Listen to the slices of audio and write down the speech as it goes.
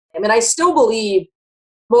I mean, I still believe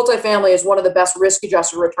multifamily is one of the best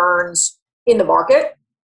risk-adjusted returns in the market,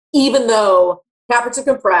 even though cap rates have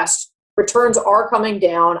compressed, returns are coming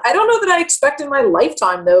down. I don't know that I expect in my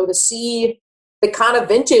lifetime, though, to see the kind of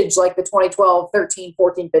vintage like the 2012, 13,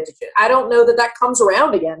 14 vintage. I don't know that that comes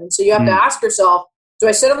around again. And so you have to ask yourself, do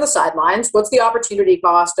I sit on the sidelines? What's the opportunity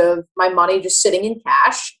cost of my money just sitting in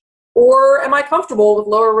cash? Or am I comfortable with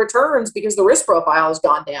lower returns because the risk profile has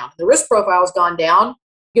gone down? The risk profile has gone down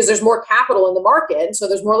because there's more capital in the market, and so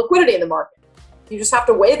there's more liquidity in the market. You just have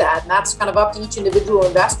to weigh that, and that's kind of up to each individual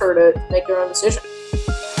investor to make their own decision.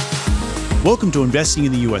 Welcome to Investing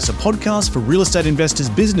in the US, a podcast for real estate investors,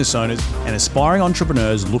 business owners, and aspiring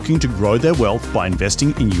entrepreneurs looking to grow their wealth by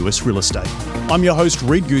investing in US real estate. I'm your host,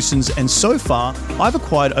 Reed Goosens, and so far, I've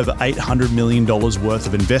acquired over $800 million worth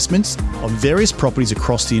of investments of various properties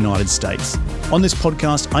across the United States. On this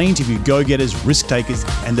podcast, I interview go-getters, risk takers,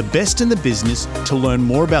 and the best in the business to learn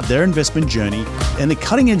more about their investment journey and the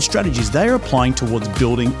cutting-edge strategies they are applying towards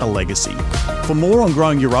building a legacy. For more on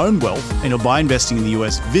growing your own wealth and by investing in the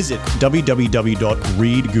US, visit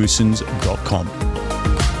www.reedgoosens.com.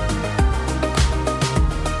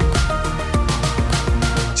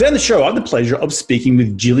 Today on the show, I have the pleasure of speaking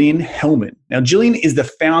with Jilliene Helman. Now, Jilliene is the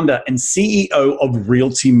founder and CEO of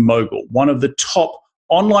RealtyMogul, one of the top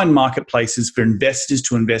online marketplaces for investors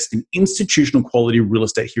to invest in institutional quality real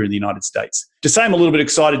estate here in the United States. To say I'm a little bit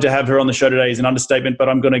excited to have her on the show today is an understatement, but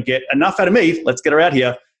I'm going to get enough out of me. Let's get her out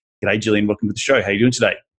here. G'day, Jilliene. Welcome to the show. How are you doing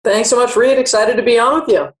today? Thanks so much, Reed. Excited to be on with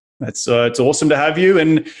you. It's awesome to have you.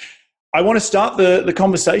 And I want to start the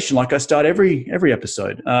conversation like I start every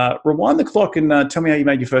episode. Rewind the clock and tell me how you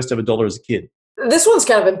made your first ever dollar as a kid. This one's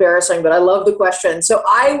kind of embarrassing, but I love the question. So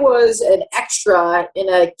I was an extra in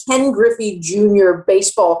a Ken Griffey Jr.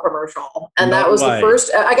 baseball commercial. And that was the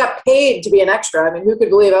first, I got paid to be an extra. I mean, who could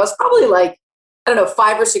believe? I was probably like,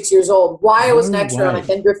 5 or 6 years old. Why I was an extra on a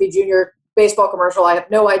Ken Griffey Jr. baseball commercial, I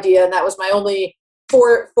have no idea. And that was my only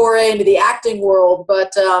foray into the acting world.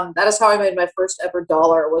 But that is how I made my first ever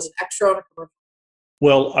dollar, was an extra on a commercial.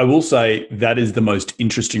 Well, I will say that is the most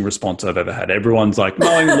interesting response I've ever had. Everyone's like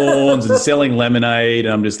mowing lawns and selling lemonade.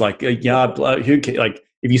 And I'm just like, yeah, who cares? Like,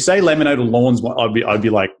 if you say lemonade or lawns, I'd be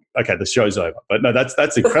like, okay, the show's over. But no,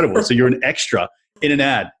 that's incredible. So you're an extra in an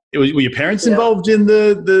ad. Were your parents involved in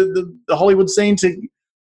the Hollywood scene to?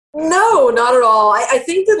 No, not at all. I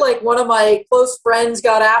think that like one of my close friends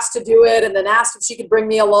got asked to do it and then asked if she could bring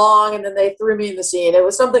me along, and then they threw me in the scene. It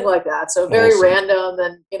was something like that. So very random.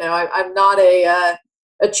 And, I'm not a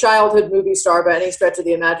childhood movie star by any stretch of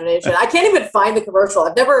the imagination. I can't even find the commercial.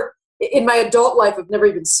 In my adult life, I've never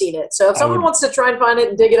even seen it. So if someone wants to try and find it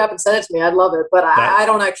and dig it up and send it to me, I'd love it. But I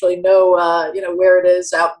don't actually know, where it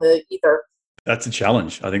is out in the ether. That's a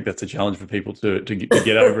challenge. I think that's a challenge for people to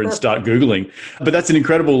get over and start Googling. But that's an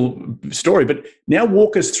incredible story. But now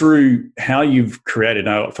walk us through how you've created.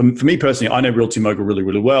 Now, for me personally, I know RealtyMogul really,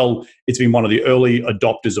 really well. It's been one of the early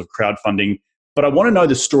adopters of crowdfunding. But I want to know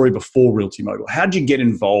the story before RealtyMogul. How did you get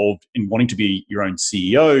involved in wanting to be your own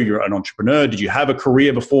CEO, your own entrepreneur? Did you have a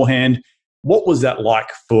career beforehand? What was that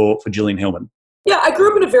like for Jilliene Helman? Yeah, I grew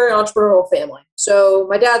up in a very entrepreneurial family. So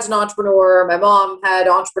my dad's an entrepreneur. My mom had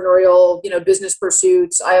entrepreneurial, business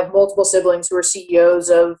pursuits. I have multiple siblings who are CEOs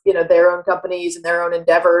of, their own companies and their own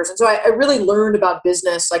endeavors. And so I really learned about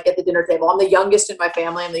business like at the dinner table. I'm the youngest in my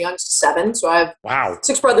family. I'm the youngest of 7. So I have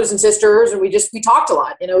 6 brothers and sisters, and we talked a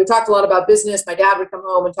lot. We talked a lot about business. My dad would come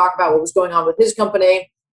home and talk about what was going on with his company.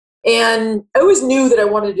 And I always knew that I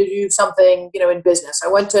wanted to do something, in business. I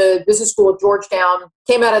went to business school at Georgetown,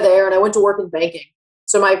 came out of there, and I went to work in banking.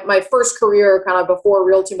 So my first career kind of before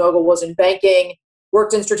RealtyMogul was in banking,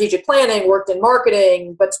 worked in strategic planning, worked in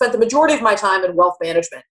marketing, but spent the majority of my time in wealth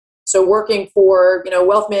management. So working for,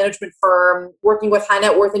 wealth management firm, working with high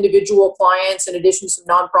net worth individual clients in addition to some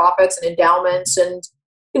nonprofits and endowments. And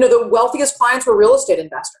the wealthiest clients were real estate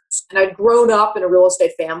investors. And I'd grown up in a real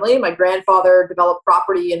estate family. My grandfather developed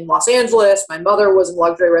property in Los Angeles. My mother was in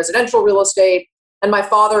luxury residential real estate. And my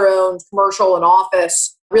father owned commercial and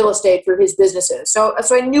office real estate through his businesses. So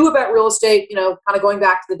I knew about real estate, kind of going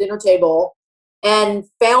back to the dinner table, and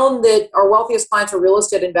found that our wealthiest clients were real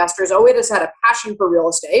estate investors. Always had a passion for real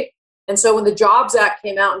estate. And so when the Jobs Act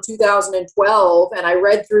came out in 2012, and I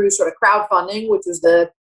read through sort of crowdfunding, which was the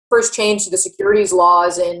first change to the securities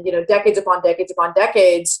laws in, decades upon decades upon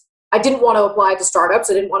decades, I didn't want to apply to startups.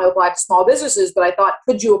 I didn't want to apply to small businesses, but I thought,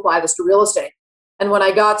 could you apply this to real estate? And when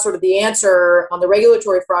I got sort of the answer on the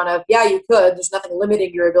regulatory front of, yeah, you could, there's nothing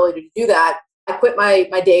limiting your ability to do that, I quit my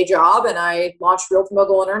day job and I launched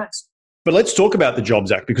RealtyMogul in earnest. But let's talk about the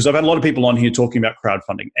Jobs Act, because I've had a lot of people on here talking about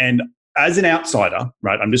crowdfunding. And as an outsider,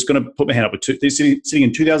 right, I'm just going to put my hand up with sitting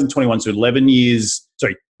in 2021, so 9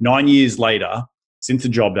 years later since the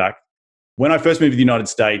Job Act. When I first moved to the United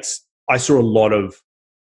States, I saw a lot of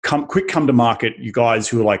quick come to market, you guys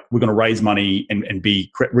who are like, we're going to raise money and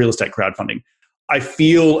be real estate crowdfunding. I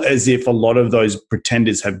feel as if a lot of those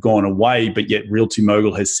pretenders have gone away, but yet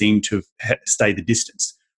RealtyMogul has seemed to have stayed the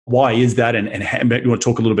distance. Why is that? And you want to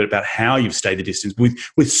talk a little bit about how you've stayed the distance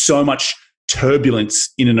with so much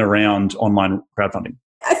turbulence in and around online crowdfunding?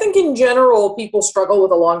 I think in general, people struggle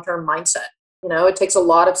with a long-term mindset. It takes a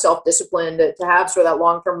lot of self-discipline to have sort of that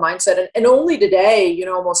long-term mindset. And only today,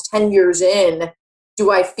 almost 10 years in,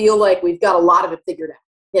 do I feel like we've got a lot of it figured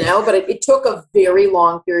out, but it took a very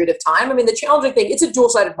long period of time. I mean, the challenging thing, it's a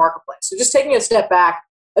dual-sided marketplace. So just taking a step back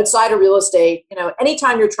outside of real estate,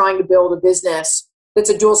 anytime you're trying to build a business that's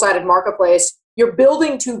a dual-sided marketplace, you're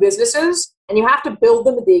building two businesses and you have to build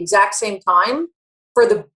them at the exact same time for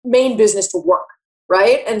the main business to work,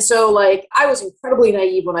 right? And so I was incredibly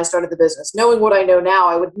naive when I started the business. Knowing what I know now,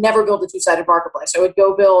 I would never build a two-sided marketplace. I would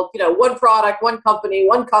go build, one product, one company,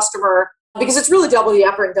 one customer, because it's really double the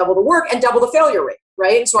effort and double the work and double the failure rate,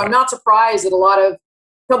 right? And so I'm not surprised that a lot of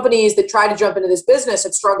companies that try to jump into this business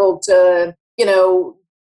have struggled to,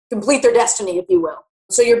 complete their destiny, if you will.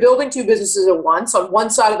 So you're building two businesses at once. On one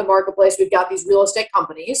side of the marketplace, we've got these real estate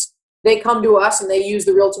companies. They come to us and they use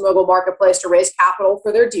the RealtyMogul marketplace to raise capital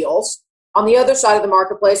for their deals. On the other side of the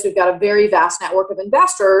marketplace, we've got a very vast network of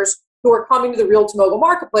investors who are coming to the RealtyMogul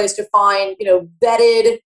marketplace to find,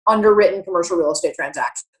 vetted, underwritten commercial real estate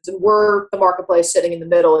transactions. And we're the marketplace sitting in the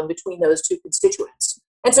middle in between those two constituents.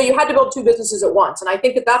 And so you had to build two businesses at once. And I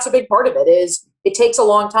think that that's a big part of it is it takes a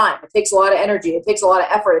long time. It takes a lot of energy. It takes a lot of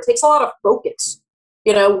effort. It takes a lot of focus.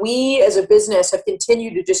 We as a business have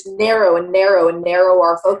continued to just narrow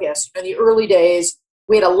our focus. In the early days,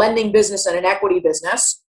 we had a lending business and an equity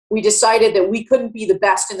business. We decided that we couldn't be the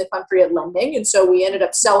best in the country at lending. And so we ended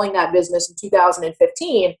up selling that business in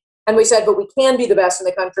 2015. And we said, but we can be the best in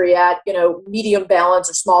the country at, medium balance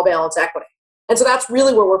or small balance equity. And so that's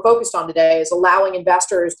really what we're focused on today is allowing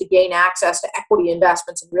investors to gain access to equity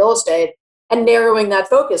investments in real estate and narrowing that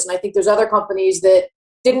focus. And I think there's other companies that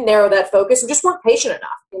didn't narrow that focus and just weren't patient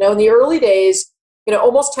enough. In the early days,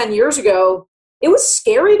 almost 10 years ago, it was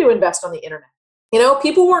scary to invest on the internet.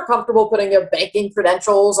 People weren't comfortable putting their banking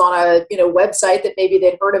credentials on a, website that maybe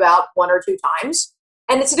they'd heard about one or two times.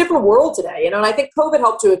 And it's a different world today, and I think COVID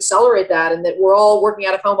helped to accelerate that and that we're all working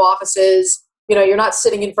out of home offices. You're not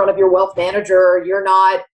sitting in front of your wealth manager. You're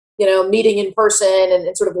not, meeting in person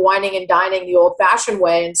and sort of whining and dining the old fashioned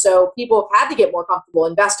way. And so people have had to get more comfortable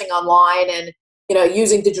investing online and,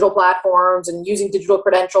 using digital platforms and using digital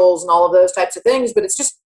credentials and all of those types of things. But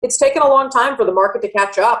it's taken a long time for the market to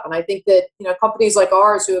catch up. And I think that, companies like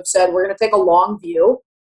ours who have said, we're going to take a long view,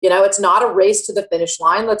 it's not a race to the finish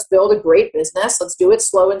line. Let's build a great business. Let's do it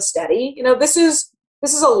slow and steady. This is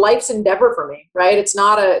a life's endeavor for me, right? It's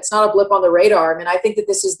not a blip on the radar. I mean, I think that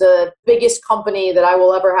this is the biggest company that I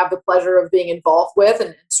will ever have the pleasure of being involved with,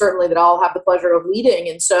 and certainly that I'll have the pleasure of leading.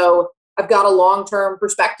 And so I've got a long-term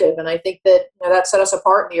perspective. And I think that, that set us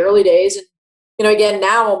apart in the early days. And, again,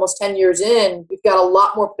 now almost 10 years in, we've got a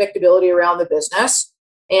lot more predictability around the business.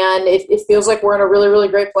 And it feels like we're in a really, really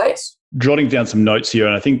great place. Jotting down some notes here,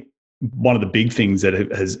 and I think one of the big things that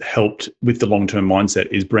has helped with the long-term mindset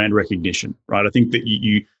is brand recognition, right? I think that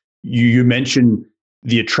you mentioned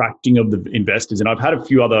the attracting of the investors, and I've had a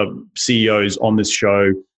few other CEOs on this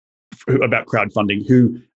show about crowdfunding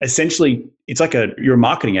who essentially, it's like you're a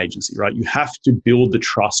marketing agency, right? You have to build the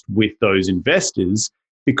trust with those investors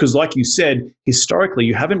because, like you said, historically,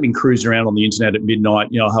 you haven't been cruising around on the internet at midnight.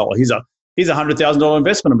 Here's a $100,000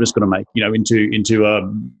 investment I'm just going to make, into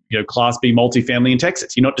a Class B multifamily in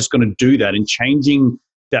Texas. You're not just going to do that. And changing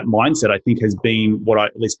that mindset, I think, has been what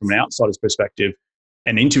at least from an outsider's perspective,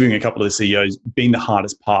 and interviewing a couple of the CEOs, been the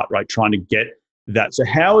hardest part, right? Trying to get that. So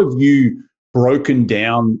how have you broken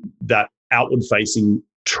down that outward-facing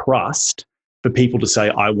trust for people to say,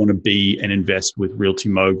 I want to be and invest with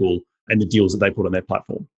RealtyMogul and the deals that they put on their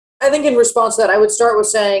platform? I think in response to that, I would start with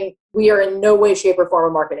saying we are in no way, shape, or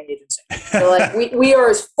form a marketing agency. So we are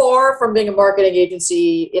as far from being a marketing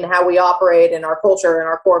agency in how we operate and our culture and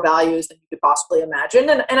our core values than you could possibly imagine.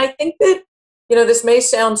 And I think that, this may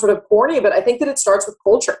sound sort of corny, but I think that it starts with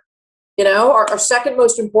culture. Our second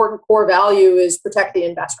most important core value is protect the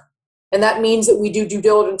investor. And that means that we do due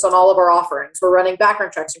diligence on all of our offerings. We're running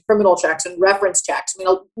background checks and criminal checks and reference checks.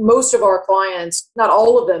 Most of our clients, not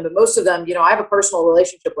all of them, but most of them, I have a personal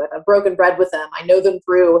relationship with. I've broken bread with them. I know them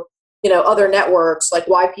through, other networks like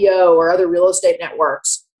YPO or other real estate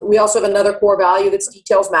networks. We also have another core value that's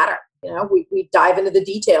details matter. We dive into the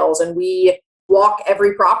details and we walk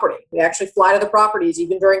every property. We actually fly to the properties,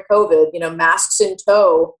 even during COVID, masks in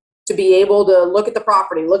tow, to be able to look at the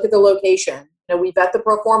property, look at the location. We vet the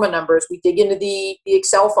pro forma numbers. We dig into the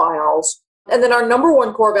Excel files. And then our number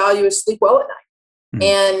one core value is sleep well at night.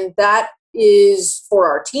 Mm-hmm. And that is for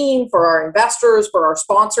our team, for our investors, for our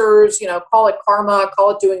sponsors, call it karma,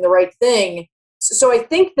 call it doing the right thing. So I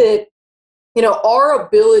think that, our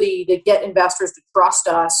ability to get investors to trust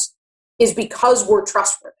us is because we're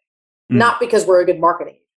trustworthy, not because we're a good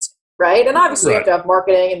marketing agency, right? And obviously you have to have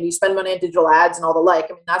marketing and we spend money on digital ads and all the like.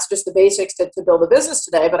 I mean, that's just the basics to build a business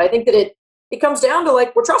today. But I think that it comes down to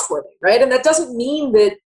we're trustworthy, right? And that doesn't mean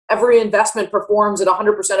that every investment performs at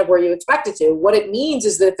 100% of where you expect it to. What it means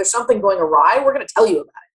is that if there's something going awry, we're going to tell you about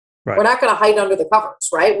it. Right. We're not going to hide under the covers,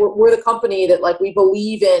 right? We're the company that we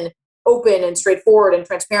believe in open and straightforward and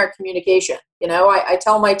transparent communication. I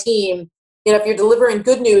tell my team, if you're delivering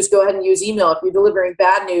good news, go ahead and use email. If you're delivering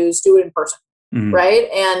bad news, do it in person, right?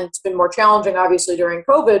 And it's been more challenging, obviously, during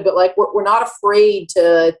COVID, but we're not afraid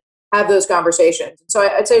to have those conversations. And so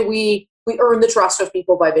I'd say we earn the trust of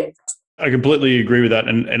people by being trustworthy. I completely agree with that,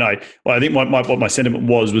 and I think what my sentiment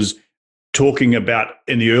was talking about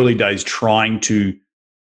in the early days, trying to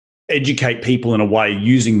educate people in a way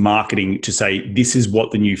using marketing to say this is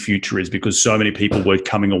what the new future is, because so many people were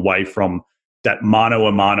coming away from that mano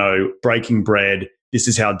a mano, breaking bread. This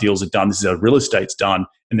is how deals are done. This is how real estate's done,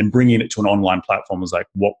 and then bringing it to an online platform was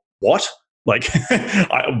what? What?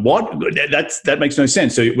 What? That makes no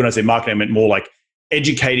sense. So when I say marketing, I meant more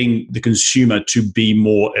educating the consumer to be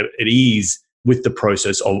more at ease with the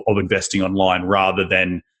process of investing online rather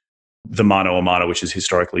than the mano a mano, which has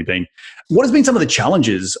historically been. What has been some of the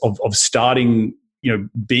challenges of starting,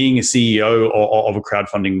 being a CEO of a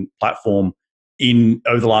crowdfunding platform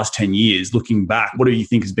over the last 10 years? Looking back, what do you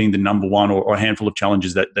think has been the number one or a handful of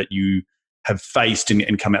challenges that you have faced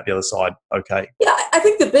and come out the other side okay? Yeah, I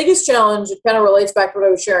think the biggest challenge, it kind of relates back to what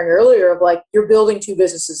I was sharing earlier of you're building two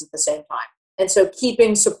businesses at the same time. And so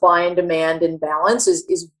keeping supply and demand in balance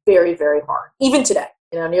is very, very hard. Even today,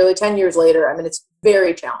 nearly 10 years later, it's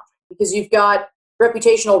very challenging because you've got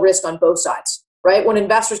reputational risk on both sides, right? When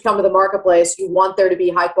investors come to the marketplace, you want there to be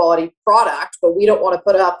high quality product, but we don't want to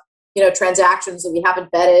put up, transactions that we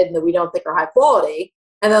haven't vetted and that we don't think are high quality.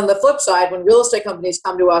 And then on the flip side, when real estate companies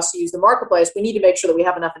come to us to use the marketplace, we need to make sure that we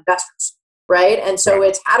have enough investors, right? And so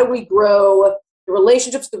it's how do we grow the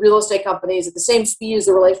relationships with the real estate companies at the same speed as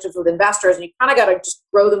the relationships with investors. And you kind of got to just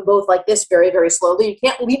grow them both like this very, very slowly. You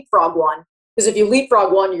can't leapfrog one, because if you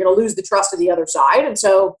leapfrog one, you're going to lose the trust of the other side. And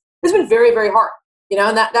so it's been very, very hard,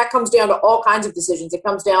 and that comes down to all kinds of decisions. It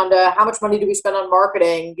comes down to how much money do we spend on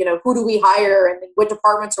marketing? Who do we hire and what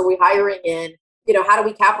departments are we hiring in? How do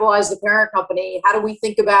we capitalize the parent company? How do we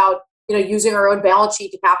think about, using our own balance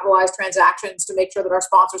sheet to capitalize transactions to make sure that our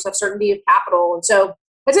sponsors have certainty of capital? And so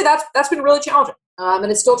I'd say that's been really challenging.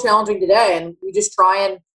 And it's still challenging today. And we just try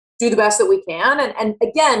and do the best that we can. And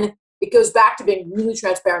again, it goes back to being really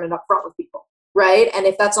transparent and upfront with people, right? And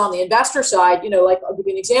if that's on the investor side, I'll give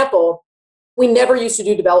you an example. We never used to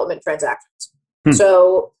do development transactions.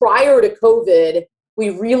 So prior to COVID, we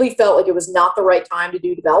really felt like it was not the right time to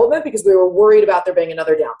do development because we were worried about there being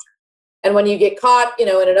another downturn. And when you get caught, in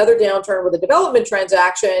another downturn with a development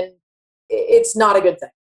transaction, it's not a good thing.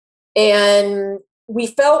 And we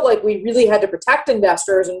felt like we really had to protect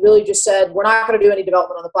investors and really just said, we're not going to do any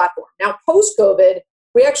development on the platform. Now, post-COVID,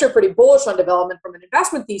 we actually are pretty bullish on development from an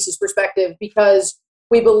investment thesis perspective because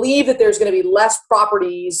we believe that there's going to be less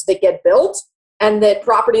properties that get built and that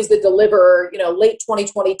properties that deliver, late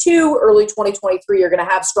 2022, early 2023 are going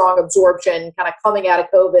to have strong absorption kind of coming out of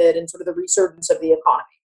COVID and sort of the resurgence of the economy.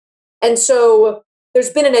 And so there's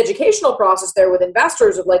been an educational process there with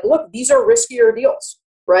investors of look, these are riskier deals,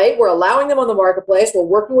 right? We're allowing them on the marketplace. We're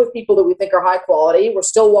working with people that we think are high quality. We're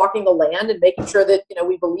still walking the land and making sure that,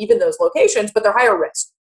 we believe in those locations, but they're higher risk,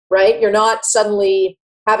 right? You're not suddenly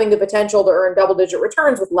having the potential to earn double-digit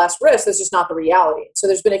returns with less risk. That's just not the reality. So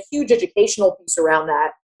there's been a huge educational piece around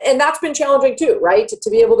that. And that's been challenging too, right? To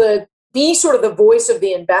be able to be sort of the voice of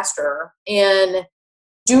the investor and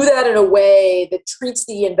do that in a way that treats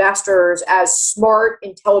the investors as smart,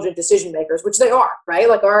 intelligent decision makers, which they are, right?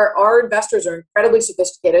 Our investors are incredibly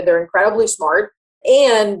sophisticated. They're incredibly smart.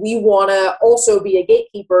 And we want to also be a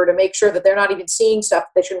gatekeeper to make sure that they're not even seeing stuff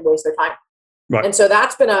that they shouldn't waste their time. Right. And so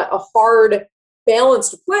that's been a hard balance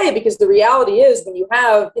to play because the reality is when you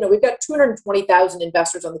have, we've got 220,000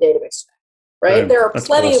 investors on the database today, right? There are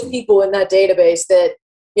plenty of people in that database that,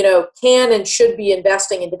 can and should be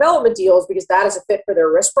investing in development deals because that is a fit for their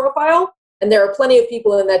risk profile. And there are plenty of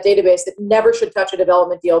people in that database that never should touch a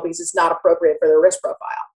development deal because it's not appropriate for their risk profile.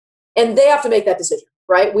 And they have to make that decision,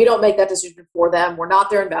 right? We don't make that decision for them. We're not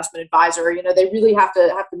their investment advisor. They really have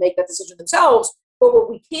to make that decision themselves. But what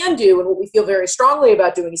we can do and what we feel very strongly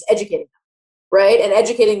about doing is educating them, right? And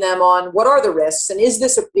educating them on what are the risks and is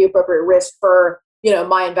this the appropriate risk for,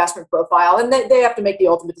 my investment profile? And they have to make the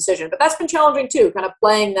ultimate decision. But that's been challenging too, kind of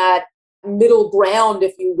playing that middle ground,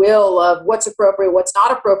 if you will, of what's appropriate, what's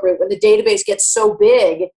not appropriate when the database gets so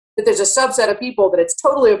big that there's a subset of people that it's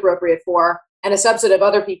totally appropriate for and a subset of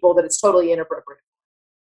other people that it's totally inappropriate.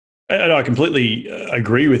 And I completely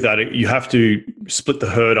agree with that. You have to split the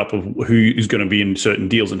herd up of who is going to be in certain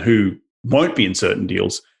deals and who won't be in certain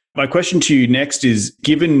deals. My question to you next is,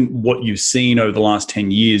 given what you've seen over the last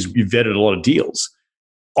 10 years, you've vetted a lot of deals.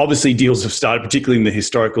 Obviously, deals have started, particularly in the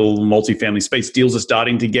historical multifamily space, deals are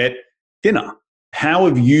starting to get thinner. How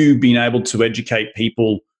have you been able to educate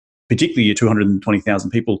people, particularly your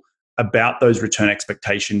 220,000 people, about those return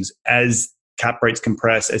expectations as cap rates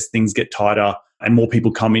compress, as things get tighter and more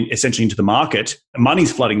people come in essentially into the market,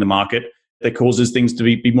 money's flooding the market, that causes things to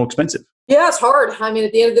be more expensive? Yeah, it's hard. I mean,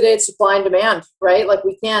 at the end of the day, it's supply and demand, right? Like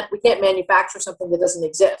we can't manufacture something that doesn't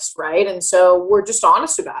exist, right? And so we're just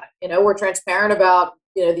honest about it. We're transparent about,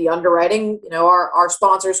 the underwriting. Our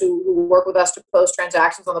sponsors who work with us to post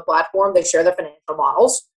transactions on the platform, they share their financial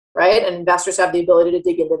models, right? And investors have the ability to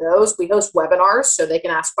dig into those. We host webinars so they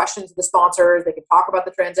can ask questions of the sponsors, they can talk about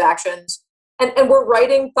the transactions. And we're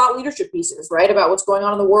writing thought leadership pieces, right, about what's going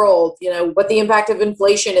on in the world, what the impact of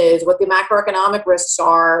inflation is, what the macroeconomic risks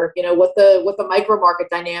are, what the micro market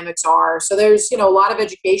dynamics are. So there's, a lot of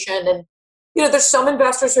education. And, there's some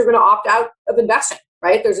investors who are going to opt out of investing,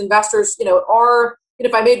 right? There's investors,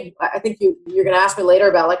 I think you're going to ask me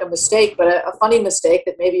later about like a mistake, but a funny mistake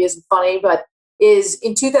that maybe isn't funny, but is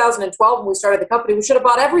in 2012 when we started the company, we should have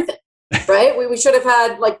bought everything. Right? We should have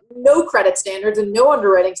had like no credit standards and no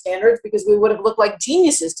underwriting standards because we would have looked like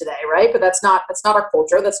geniuses today, right? But that's not our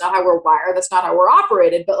culture. That's not how we're wired. That's not how we're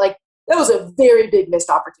operated. But like that was a very big missed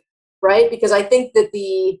opportunity, right? Because I think that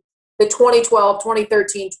the 2012,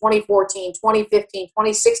 2013, 2014, 2015,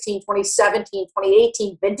 2016, 2017,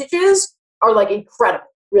 2018 vintages are like incredible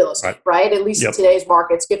real estate, right? At least in today's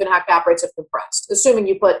markets, given how cap rates have compressed, assuming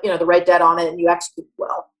you put, the right debt on it and you execute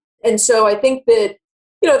well. And so I think that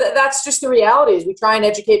that's just the reality is we try and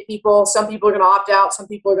educate people. Some people are going to opt out. Some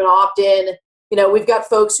people are going to opt in. We've got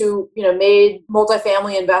folks who, made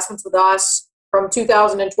multifamily investments with us from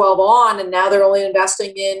 2012 on, and now they're only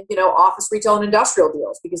investing in, office, retail, and industrial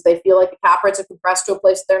deals because they feel like the cap rates have compressed to a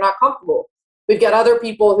place that they're not comfortable. We've got other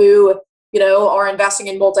people who, are investing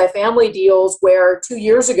in multifamily deals where 2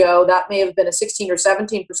 years ago that may have been a 16 or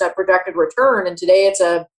 17% projected return, and today it's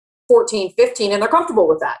a 14, 15, and they're comfortable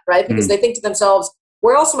with that, right? Because they think to themselves,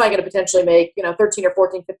 where else am I going to potentially make, 13 or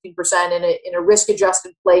 14, 15% in a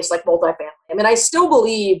risk-adjusted place like multifamily? I mean, I still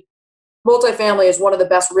believe multifamily is one of the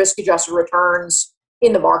best risk-adjusted returns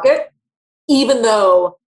in the market, even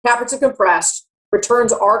though cap rates have compressed,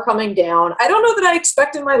 returns are coming down. I don't know that I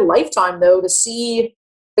expect in my lifetime, though, to see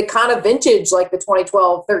the kind of vintage like the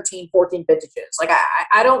 2012, 13, 14 vintages. Like,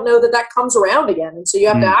 I don't know that comes around again. And so you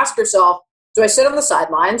have to ask yourself, do I sit on the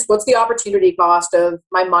sidelines? What's the opportunity cost of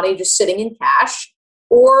my money just sitting in cash?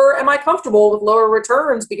 Or am I comfortable with lower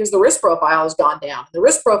returns because the risk profile has gone down? The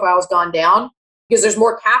risk profile has gone down because there's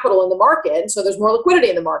more capital in the market, and so there's more liquidity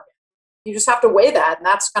in the market. You just have to weigh that, and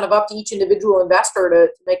that's kind of up to each individual investor to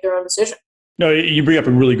make their own decision. No, you bring up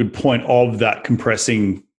a really good point of that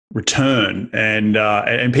compressing return,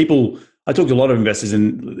 and people. I talk to a lot of investors,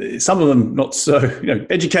 and some of them not so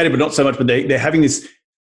educated, but not so much. But they're having this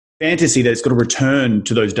fantasy that it's got to return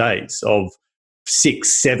to those days of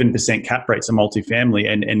 6-7% cap rates in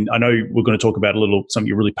multifamily. And I know we're going to talk about something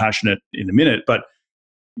you're really passionate in a minute, but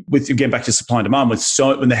with again back to supply and demand,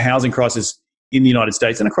 when the housing crisis in the United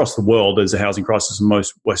States and across the world, there's a housing crisis in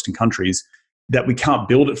most Western countries, that we can't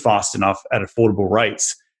build it fast enough at affordable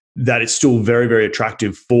rates, that it's still very, very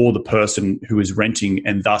attractive for the person who is renting.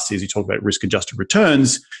 And thus, as you talk about risk-adjusted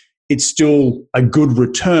returns, it's still a good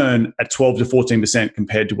return at 12 to 14%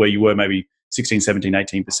 compared to where you were maybe 16, 17,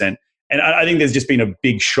 18%. And I think there's just been a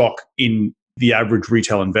big shock in the average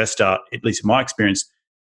retail investor, at least in my experience,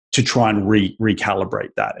 to try and recalibrate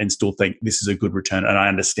that and still think this is a good return. And I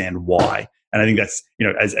understand why. And I think that's,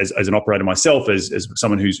 as an operator myself, as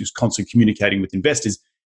someone who's constantly communicating with investors,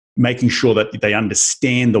 making sure that they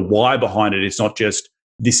understand the why behind it. It's not just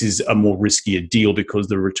this is a more riskier deal because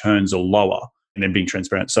the returns are lower, and then being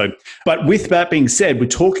transparent. So, but with that being said, we're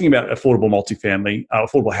talking about affordable multifamily,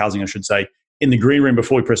 affordable housing, I should say. In the green room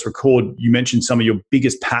before we press record, you mentioned some of your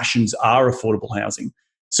biggest passions are affordable housing.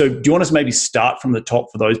 So do you want us to maybe start from the top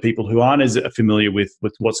for those people who aren't as familiar with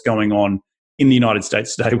what's going on in the United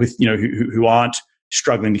States today with, who aren't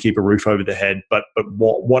struggling to keep a roof over their head, but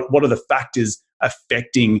what are the factors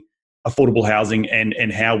affecting affordable housing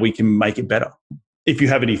and how we can make it better? If you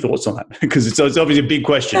have any thoughts on that, because it's obviously a big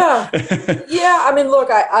question. Yeah. I mean, look,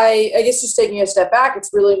 I guess just taking a step back,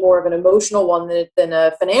 it's really more of an emotional one than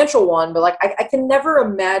a financial one. But like, I can never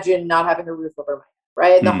imagine not having a roof over my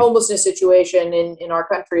head, right? And the homelessness situation in our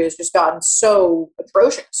country has just gotten so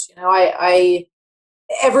atrocious. I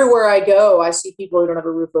everywhere I go, I see people who don't have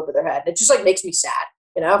a roof over their head. It just like makes me sad.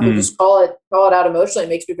 If we just call it out emotionally, it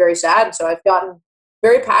makes me very sad. And so I've gotten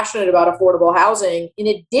very passionate about affordable housing. In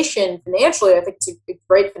addition, financially, I think it's a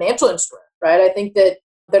great financial instrument, right? I think that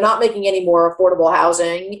they're not making any more affordable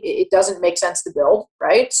housing. It doesn't make sense to build,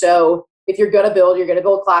 right? So if you're going to build, you're going to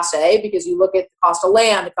build Class A because you look at the cost of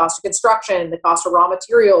land, the cost of construction, the cost of raw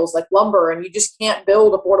materials like lumber, and you just can't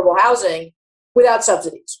build affordable housing without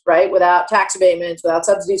subsidies, right? Without tax abatements, without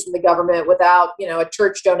subsidies from the government, without, a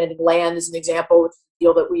church donating land as an example, which is a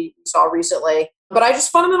deal that we saw recently. But I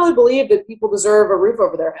just fundamentally believe that people deserve a roof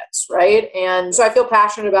over their heads, right? And so I feel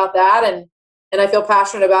passionate about that. And I feel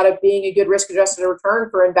passionate about it being a good risk-adjusted return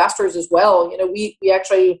for investors as well. We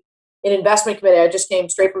actually, in investment committee, I just came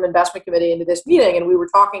straight from investment committee into this meeting, and we were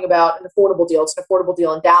talking about an affordable deal. It's an affordable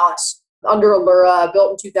deal in Dallas under Allura,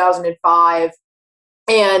 built in 2005.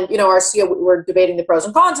 And, our CIO, we were debating the pros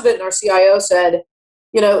and cons of it. And our CIO said,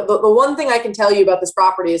 the one thing I can tell you about this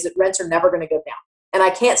property is that rents are never going to go down. And I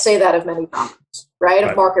can't say that of many properties, right?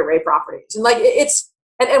 Of market rate properties. And like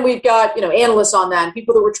and we've got, analysts on that and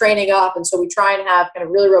people that we're training up. And so we try and have kind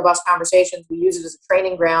of really robust conversations. We use it as a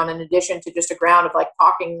training ground in addition to just a ground of like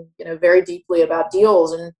talking, very deeply about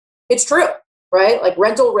deals. And it's true, right? Like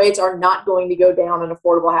rental rates are not going to go down in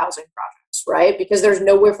affordable housing projects, right? Because there's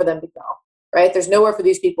nowhere for them to go, right? There's nowhere for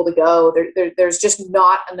these people to go. There's just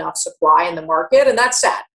not enough supply in the market. And that's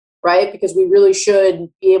sad, right? Because we really should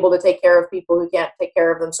be able to take care of people who can't take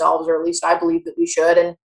care of themselves, or at least I believe that we should.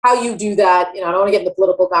 And how you do that, I don't want to get in the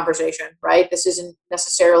political conversation, right? This isn't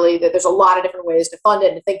necessarily that there's a lot of different ways to fund it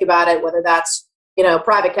and to think about it, whether that's,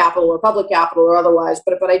 private capital or public capital or otherwise.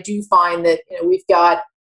 But I do find that, we've got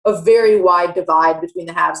a very wide divide between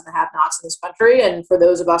the haves and the have-nots in this country. And for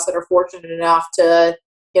those of us that are fortunate enough to,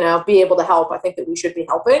 be able to help, I think that we should be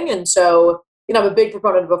helping. And so, I'm a big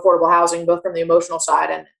proponent of affordable housing, both from the emotional side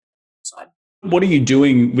and side. What are you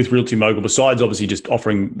doing with RealtyMogul besides obviously just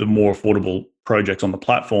offering the more affordable projects on the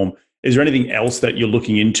platform? Is there anything else that you're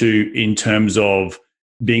looking into in terms of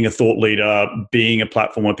being a thought leader, being a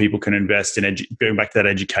platform where people can invest in, going back to that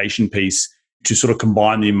education piece, to sort of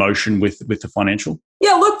combine the emotion with the financial?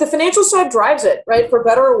 Yeah, look, the financial side drives it, right? For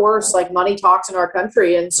better or worse, like money talks in our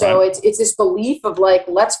country. And so it's this belief of like,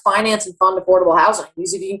 let's finance and fund affordable housing.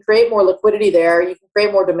 Because if you can create more liquidity there, you can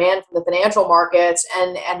create more demand from the financial markets,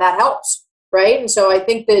 and that helps, right? And so I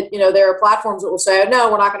think that, there are platforms that will say,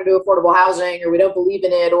 no, we're not going to do affordable housing, or we don't believe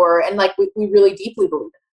in it, and like we really deeply believe in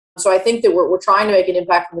it. So I think that we're trying to make an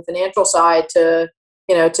impact from the financial side to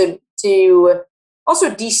also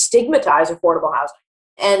destigmatize affordable housing.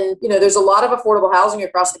 And, there's a lot of affordable housing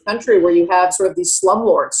across the country where you have sort of these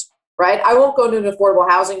slumlords, right? I won't go into an affordable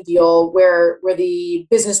housing deal where the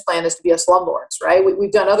business plan is to be a slumlords, right?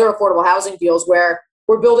 We've done other affordable housing deals where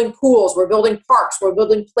we're building pools, we're building parks, we're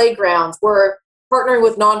building playgrounds, we're partnering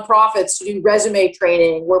with nonprofits to do resume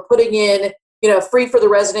training, we're putting in, free for the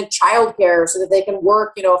resident childcare so that they can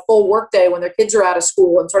work, a full workday when their kids are out of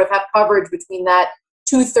school, and sort of have coverage between that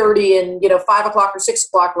 2:30 and 5 o'clock or 6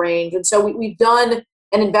 o'clock range. And so we've done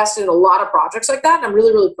and invested in a lot of projects like that, and I'm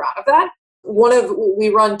really, really proud of that. We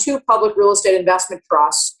run 2 public real estate investment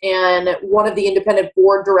trusts, and one of the independent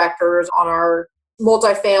board directors on our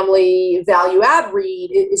multifamily value add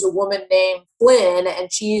REIT is a woman named Flynn,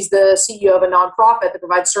 and she's the CEO of a nonprofit that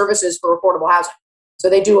provides services for affordable housing. So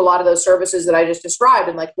they do a lot of those services that I just described,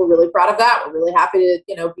 and like we're really proud of that. We're really happy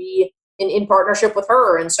to be in partnership with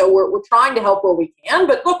her, and so we're trying to help where we can.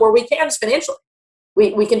 But look, where we can is financially.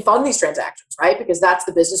 We can fund these transactions, right? Because that's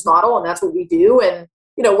the business model and that's what we do. And,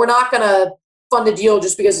 we're not going to fund a deal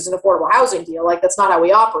just because it's an affordable housing deal. Like that's not how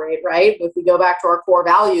we operate, right? If we go back to our core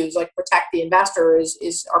values, like protect the investor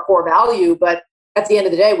is our core value. But at the end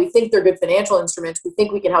of the day, we think they're good financial instruments. We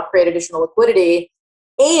think we can help create additional liquidity.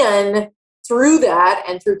 And through that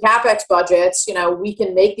and through CapEx budgets, we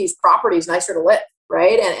can make these properties nicer to live,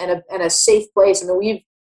 right? And a safe place. I mean, we've,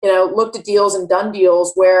 looked at deals and done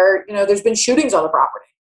deals where, there's been shootings on the property,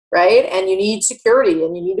 right? And you need security,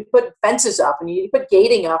 and you need to put fences up, and you need to put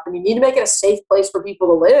gating up, and you need to make it a safe place for people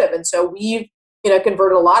to live. And so we've,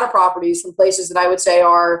 converted a lot of properties from places that I would say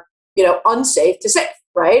are, unsafe to safe,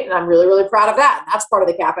 right? And I'm really, really proud of that. And that's part of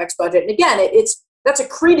the CapEx budget. And again, it's that's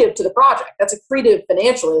accretive to the project. That's accretive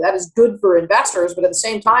financially. That is good for investors, but at the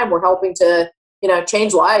same time, we're helping to,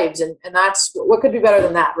 change lives. And that's what could be better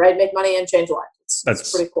than that, right? Make money and change lives.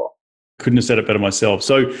 It's pretty cool. Couldn't have said it better myself.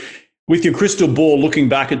 So with your crystal ball, looking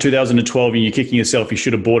back at 2012 and you're kicking yourself, you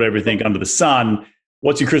should have bought everything under the sun.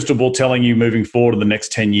 What's your crystal ball telling you moving forward in the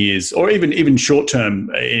next 10 years, or even short term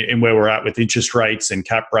in where we're at with interest rates and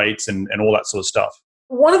cap rates and all that sort of stuff?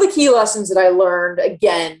 One of the key lessons that I learned,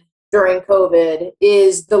 again, during COVID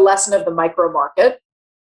is the lesson of the micro market.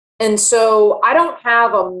 And so I don't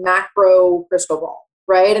have a macro crystal ball,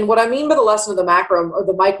 right? And what I mean by the lesson of the macro or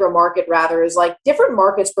the micro market rather is like different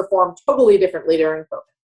markets perform totally differently during COVID.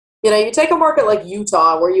 You take a market like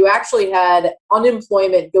Utah where you actually had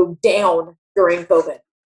unemployment go down during COVID,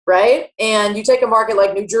 right? And you take a market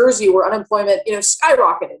like New Jersey where unemployment,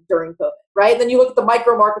 skyrocketed during COVID, right? And then you look at the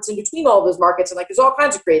micro markets in between all of those markets and there's all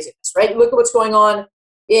kinds of craziness, right? You look at what's going on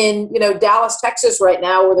in, Dallas, Texas right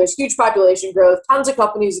now where there's huge population growth, tons of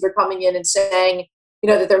companies that are coming in and saying,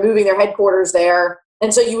 that they're moving their headquarters there.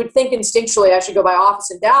 And so you would think instinctually I should go buy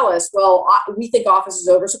office in Dallas. Well, we think office is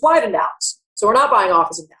oversupplied in Dallas. So we're not buying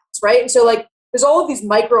office in Dallas, right? And so there's all of these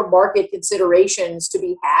micro market considerations to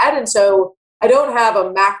be had. And so I don't have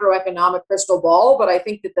a macroeconomic crystal ball, but I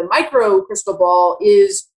think that the micro crystal ball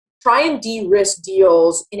is try and de-risk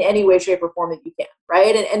deals in any way, shape, or form that you can,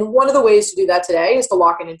 right? And one of the ways to do that today is to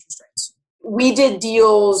lock in interest rates. We did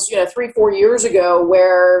deals, 3-4 years ago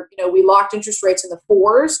where, we locked interest rates in the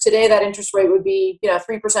 4s. Today, that interest rate would be, 3%,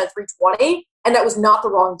 3.20, and that was not the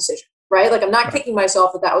wrong decision, right? I'm not kicking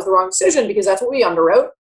myself that was the wrong decision because that's what we underwrote.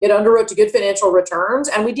 It underwrote to good financial returns,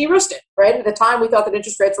 and we de-risked it, right? At the time, we thought that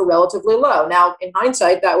interest rates were relatively low. Now, in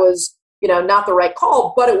hindsight, that was, not the right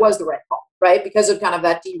call, but it was the right call, right? Because of kind of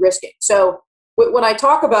that de-risking. So when I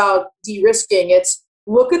talk about de-risking, it's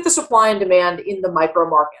look at the supply and demand in the micro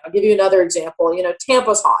market. I'll give you another example.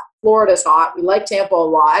 Tampa's hot. Florida's hot. We like Tampa a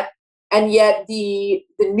lot. And yet the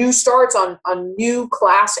new starts on new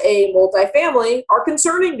Class A multifamily are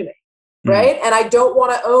concerning to me, right? And I don't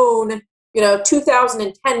want to own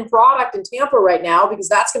 2010 product in Tampa right now because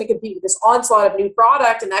that's going to compete with this onslaught of new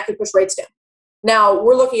product and that could push rates down. Now,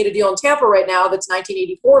 we're looking at a deal in Tampa right now that's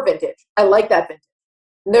 1984 vintage. I like that vintage.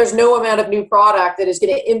 And there's no amount of new product that is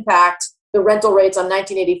going to impact the rental rates on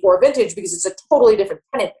 1984 vintage because it's a totally different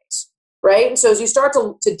tenant base, right? And so as you start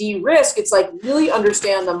to de-risk, it's really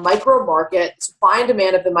understand the micro market, supply and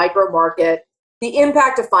demand of the micro market, the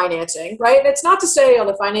impact of financing, right? And it's not to say on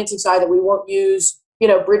the financing side that we won't use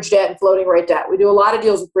bridge debt and floating rate debt. We do a lot of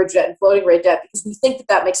deals with bridge debt and floating rate debt because we think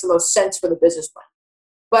that makes the most sense for the business plan.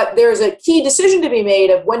 But there's a key decision to be made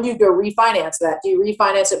of when do you go refinance that? Do you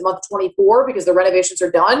refinance at month 24 because the renovations are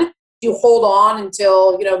done? Do you hold on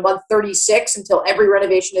until, month 36 until every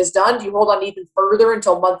renovation is done? Do you hold on even further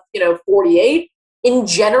until month, 48? In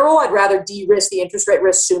general, I'd rather de-risk the interest rate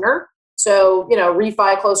risk sooner. So,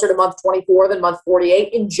 refi closer to month 24 than month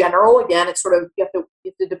 48. In general, again, it's sort of, you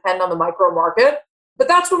have to depend on the micro market. But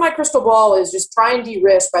that's what my crystal ball is, just try and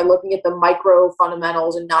de-risk by looking at the micro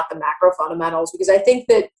fundamentals and not the macro fundamentals, because I think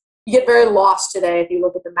that you get very lost today if you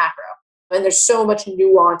look at the macro. And there's so much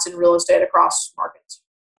nuance in real estate across markets.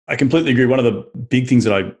 I completely agree. One of the big things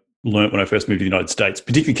that I learned when I first moved to the United States,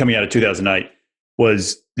 particularly coming out of 2008,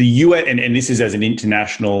 was the US, and this is as an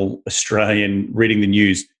international Australian reading the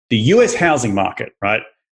news, the US housing market, right?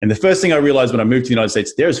 And the first thing I realized when I moved to the United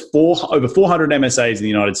States, there's over 400 MSAs in the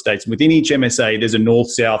United States. And within each MSA, there's a north,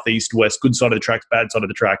 south, east, west, good side of the tracks, bad side of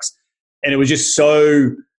the tracks. And it was just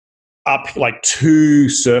so up to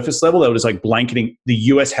surface level. That was blanketing the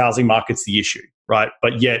US housing market's the issue, right?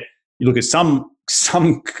 But yet you look at some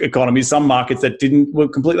economies, some markets that were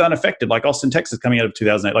completely unaffected, like Austin, Texas, coming out of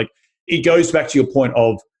 2008. It goes back to your point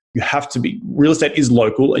of you have to be, real estate is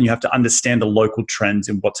local and you have to understand the local trends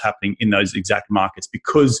and what's happening in those exact markets,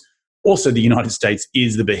 because also the United States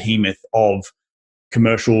is the behemoth of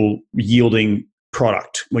commercial yielding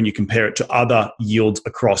product when you compare it to other yields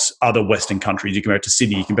across other Western countries. You compare it to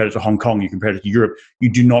Sydney, you compare it to Hong Kong, you compare it to Europe,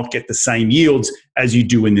 you do not get the same yields as you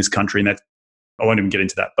do in this country. And that's, I won't even get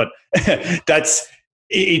into that, but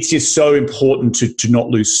it's just so important to not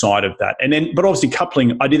lose sight of that. And then, but obviously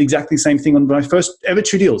coupling, I did exactly the same thing on my first ever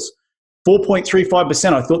 2 deals.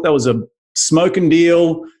 4.35%. I thought that was a smoking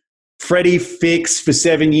deal. Freddie fix for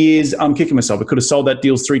 7 years. I'm kicking myself. I could have sold that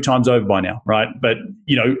deal 3 times over by now, right? But,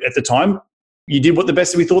 at the time, you did what the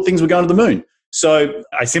best we thought things were going to the moon. So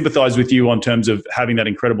I sympathize with you on terms of having that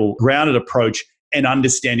incredible grounded approach and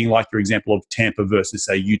understanding, like your example of Tampa versus,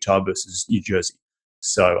 say, Utah versus New Jersey.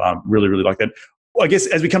 So really, really like that. Well, I guess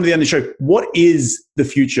as we come to the end of the show, what is the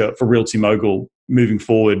future for RealtyMogul moving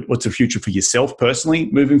forward? What's the future for yourself personally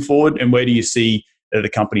moving forward? And where do you see the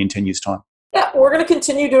company in 10 years' time? Yeah, we're going to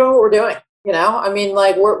continue doing what we're doing.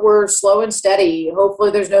 We're slow and steady.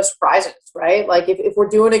 Hopefully there's no surprises, right? Like if we're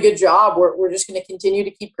doing a good job, we're just going to continue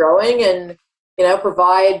to keep growing and,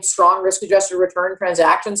 provide strong risk-adjusted return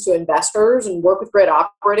transactions to investors and work with great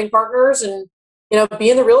operating partners and, be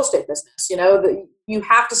in the real estate business. You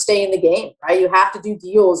have to stay in the game, right? You have to do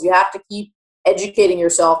deals. You have to keep educating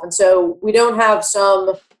yourself. And so we don't have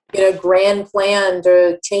some, grand plan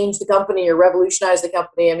to change the company or revolutionize the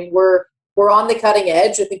company. I mean, we're on the cutting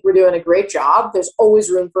edge. I think we're doing a great job. There's always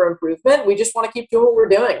room for improvement. We just want to keep doing what we're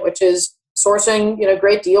doing, which is sourcing,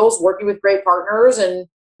 great deals, working with great partners, and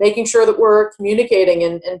making sure that we're communicating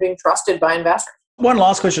and being trusted by investors. One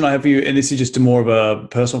last question I have for you, and this is just more of a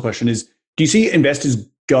personal question, is do you see investors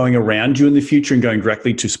going around you in the future and going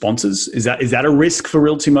directly to sponsors? Is that a risk for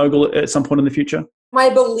RealtyMogul at some point in the future? My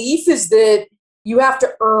belief is that you have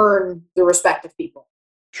to earn the respect of people.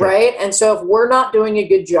 Sure. Right. And so if we're not doing a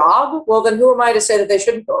good job, well, then who am I to say that they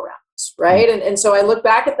shouldn't go around us? Right. Mm-hmm. And so I look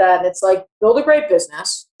back at that and it's like, build a great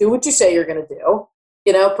business, do what you say you're going to do,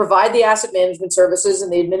 provide the asset management services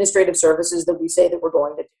and the administrative services that we say that we're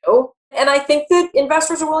going to do. And I think that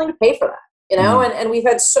investors are willing to pay for that, mm-hmm. and we've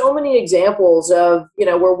had so many examples of,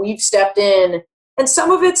 where we've stepped in and some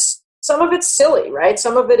of it's silly, right?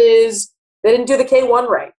 Some of it is, they didn't do the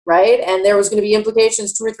K1 right? And there was going to be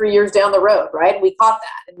implications 2 or 3 years down the road, right? And we caught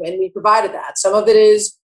that and we provided that. Some of it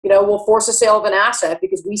is, we'll force a sale of an asset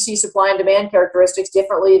because we see supply and demand characteristics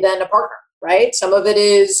differently than a partner, right? Some of it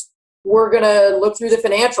is, we're going to look through the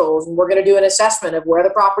financials and we're going to do an assessment of where the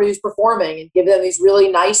property is performing and give them these really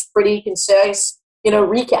nice, pretty, concise,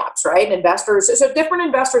 recaps, right? And investors, so different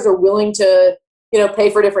investors are willing to, pay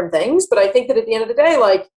for different things. But I think that at the end of the day,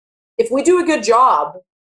 like if we do a good job,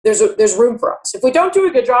 there's room for us. If we don't do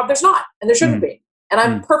a good job, there's not, and there shouldn't be. And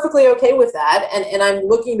I'm perfectly okay with that. And I'm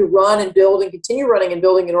looking to run and build and continue running and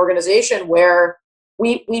building an organization where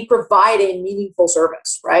we provide a meaningful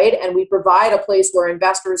service, right? And we provide a place where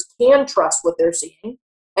investors can trust what they're seeing.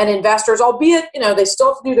 And investors, albeit, they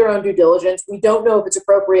still have to do their own due diligence. We don't know if it's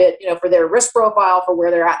appropriate, for their risk profile, for where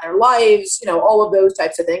they're at in their lives, all of those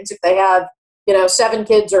types of things. If they have, 7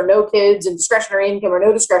 kids or no kids and discretionary income or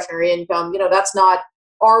no discretionary income, that's not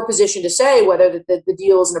our position to say whether the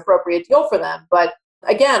deal is an appropriate deal for them. But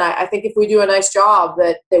again, I think if we do a nice job,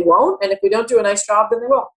 that they won't. And if we don't do a nice job, then they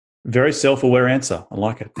will. Very self-aware answer. I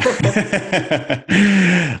like it.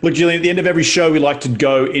 Look, Jilliene, at the end of every show, we like to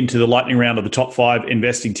go into the lightning round of the top 5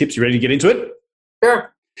 investing tips. You ready to get into it?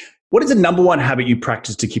 Sure. What is the number one habit you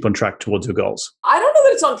practice to keep on track towards your goals? I don't know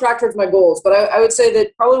that it's on track towards my goals, but I would say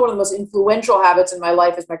that probably one of the most influential habits in my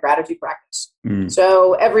life is my gratitude practice.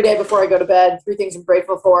 So every day before I go to bed, 3 things I'm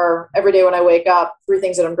grateful for. Every day when I wake up, 3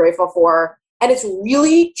 things that I'm grateful for. And it's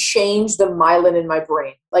really changed the myelin in my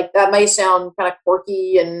brain. Like that may sound kind of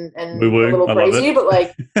quirky and a little crazy, but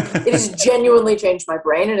like it has genuinely changed my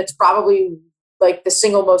brain. And it's probably like the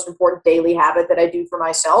single most important daily habit that I do for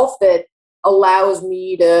myself that allows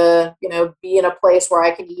me to, be in a place where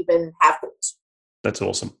I can even have goals. That's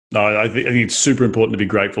awesome. No, I think it's super important to be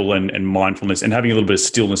grateful and mindfulness and having a little bit of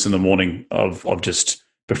stillness in the morning of just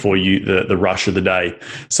before the rush of the day.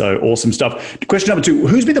 So awesome stuff. Question number 2,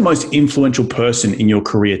 who's been the most influential person in your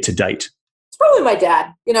career to date? It's probably my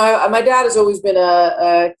dad. My dad has always been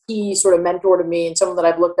a key sort of mentor to me and someone that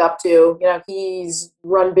I've looked up to. He's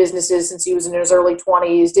run businesses since he was in his early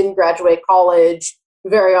 20s, didn't graduate college,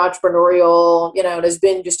 very entrepreneurial, and has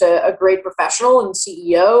been just a great professional and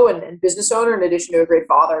CEO and business owner in addition to a great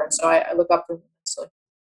father. And so I look up to him immensely.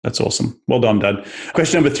 That's awesome. Well done, Dad.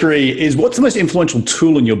 Question number 3 is, what's the most influential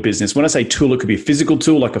tool in your business? When I say tool, it could be a physical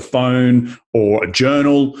tool like a phone or a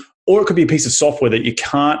journal, or it could be a piece of software that you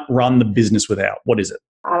can't run the business without. What is it?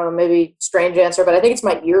 I don't know, maybe strange answer, but I think it's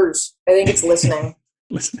my ears. I think it's listening,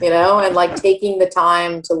 and like taking the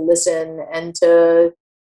time to listen and to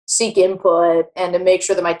seek input and to make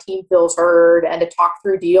sure that my team feels heard and to talk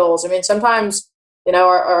through deals. I mean, sometimes,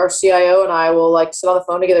 our CIO and I will like sit on the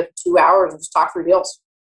phone together for 2 hours and just talk through deals.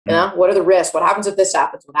 What are the risks? What happens if this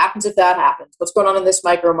happens? What happens if that happens? What's going on in this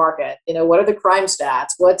micro market? What are the crime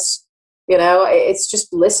stats? It's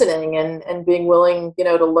just listening and being willing,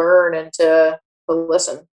 to learn and to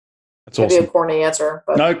listen. That's awesome. Maybe a corny answer.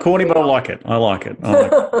 But no, corny, but I like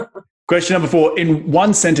it. Question number 4, in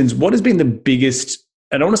one sentence, what has been the biggest,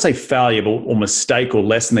 I don't want to say failure, or mistake or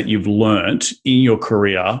lesson that you've learned in your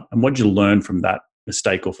career? And what did you learn from that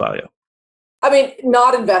mistake or failure? I mean,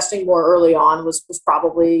 not investing more early on was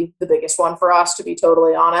probably the biggest one for us, to be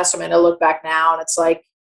totally honest. I mean, I look back now and it's like,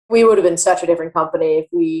 we would have been such a different company if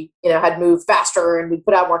we, had moved faster and we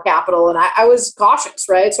put out more capital. And I was cautious,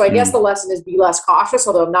 right? So I guess the lesson is be less cautious,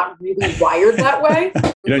 although I'm not really wired that way.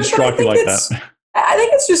 You don't strike me like that. I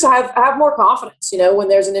think it's just have more confidence, when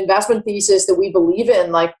there's an investment thesis that we believe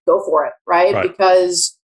in, like go for it, right?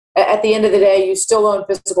 Because at the end of the day, you still own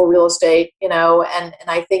physical real estate, and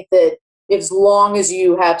I think that as long as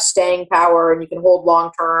you have staying power and you can hold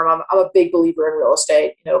long term, I'm a big believer in real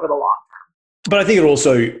estate, over the long term. But I think it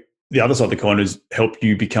also, the other side of the coin is help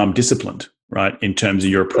you become disciplined, right, in terms of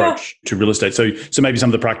your approach to real estate. So maybe some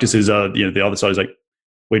of the practices are, the other side is like,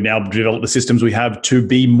 we now develop the systems we have to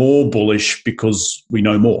be more bullish because we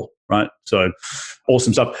know more, right? So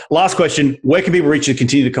awesome stuff. Last question, where can people reach you to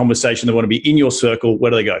continue the conversation? They want to be in your circle. Where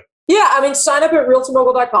do they go? Yeah, sign up at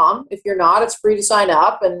RealtyMogul.com. If you're not, it's free to sign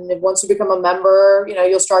up. And once you become a member,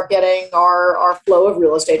 you'll start getting our flow of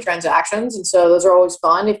real estate transactions. And so those are always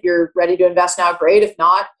fun. If you're ready to invest now, great. If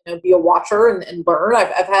not, be a watcher and learn.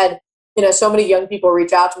 I've had so many young people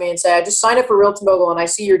reach out to me and say, I just signed up for RealtyMogul and I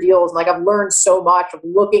see your deals. And I've learned so much of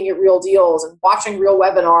looking at real deals and watching real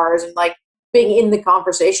webinars and being in the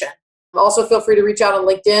conversation. Also, feel free to reach out on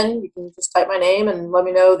LinkedIn. You can just type my name and let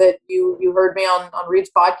me know that you heard me on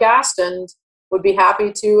Reed's podcast, and would be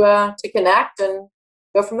happy to connect and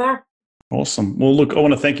go from there. Awesome. Well, look, I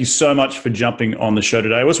want to thank you so much for jumping on the show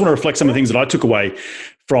today. I just want to reflect some of the things that I took away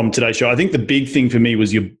from today's show. I think the big thing for me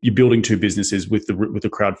was you're building two businesses with the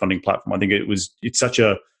crowdfunding platform. I think it's such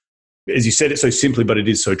a, as you said it so simply, but it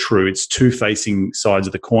is so true. It's two facing sides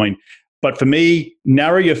of the coin. But for me,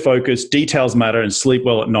 narrow your focus, details matter, and sleep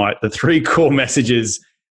well at night. The three core messages,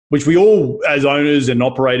 which we all as owners and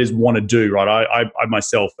operators want to do, right? I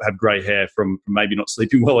myself have grey hair from maybe not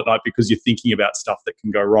sleeping well at night because you're thinking about stuff that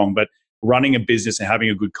can go wrong. But running a business and having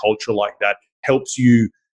a good culture like that helps you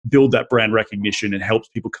build that brand recognition and helps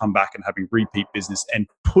people come back and having repeat business and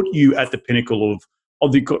put you at the pinnacle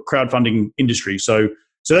of the crowdfunding industry. So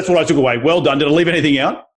that's what I took away. Well done. Did I leave anything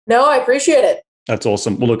out? No, I appreciate it. That's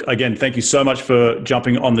awesome. Well, look, again, thank you so much for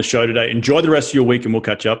jumping on the show today. Enjoy the rest of your week and we'll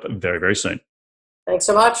catch up very, very soon. Thanks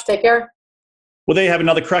so much. Take care. Well, there you have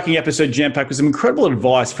another cracking episode jam-packed with some incredible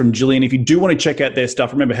advice from Jilliene. If you do want to check out their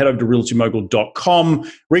stuff, remember, head over to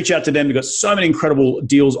RealtyMogul.com. Reach out to them. They've got so many incredible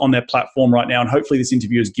deals on their platform right now. And hopefully this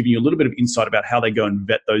interview has given you a little bit of insight about how they go and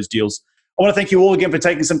vet those deals. I want to thank you all again for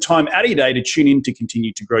taking some time out of your day to tune in to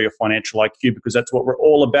continue to grow your financial IQ, because that's what we're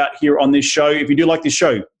all about here on this show. If you do like this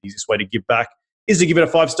show, the easiest way to give back is to give it a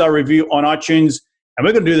 5-star review on iTunes. And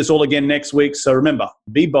we're going to do this all again next week. So remember,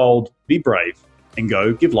 be bold, be brave, and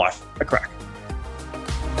go give life a crack.